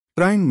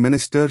Prime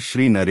Minister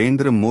Shri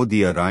Narendra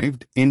Modi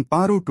arrived in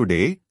Paro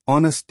today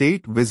on a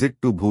state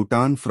visit to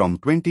Bhutan from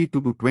 20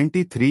 to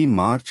 23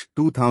 March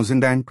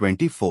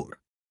 2024.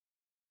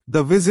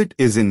 The visit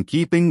is in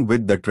keeping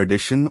with the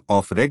tradition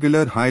of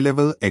regular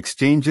high-level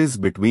exchanges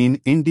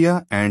between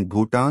India and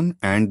Bhutan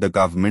and the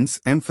government's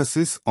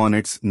emphasis on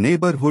its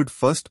Neighbourhood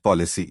First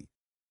Policy.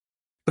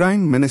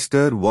 Prime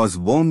Minister was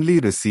warmly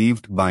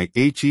received by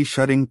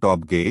Tshering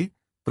Tobgay,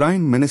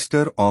 Prime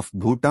Minister of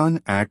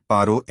Bhutan at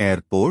Paro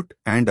Airport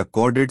and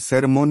accorded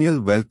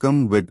ceremonial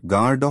welcome with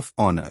Guard of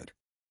Honour.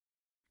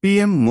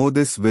 PM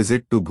Modi's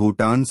visit to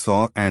Bhutan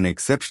saw an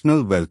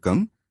exceptional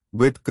welcome,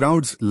 with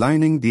crowds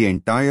lining the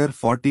entire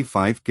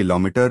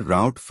 45-kilometer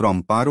route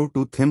from Paro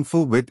to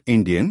Thimphu with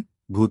Indian,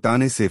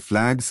 Bhutanese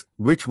flags,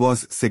 which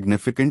was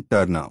significant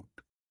turnout.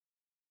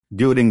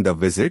 During the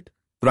visit,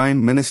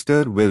 Prime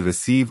Minister will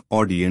receive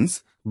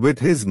audience with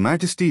His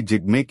Majesty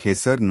Jigme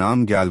Khesar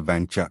Namgyel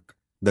Wangchuck,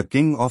 the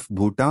King of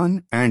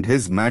Bhutan, and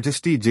His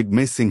Majesty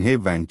Jigme Singye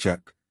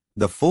Wangchuck,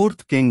 the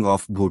Fourth King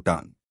of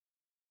Bhutan.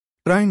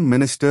 Prime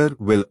Minister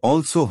will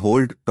also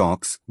hold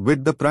talks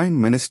with the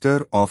Prime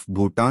Minister of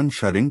Bhutan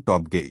Tshering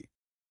Tobgay.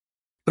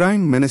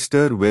 Prime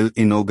Minister will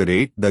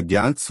inaugurate the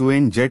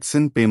Gyaltsuyen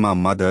Jetson Pema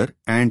Mother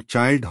and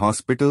Child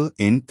Hospital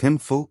in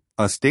Thimphu,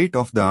 a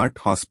state-of-the-art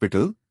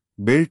hospital,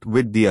 built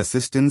with the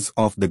assistance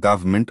of the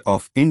Government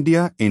of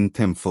India in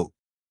Thimphu.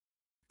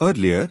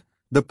 Earlier,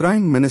 the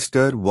Prime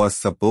Minister was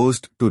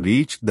supposed to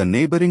reach the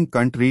neighbouring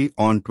country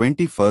on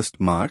 21st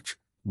March,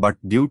 but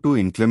due to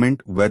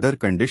inclement weather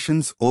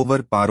conditions over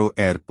Paro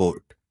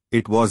Airport,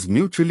 it was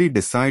mutually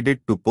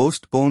decided to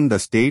postpone the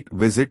state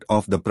visit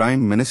of the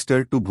Prime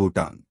Minister to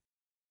Bhutan.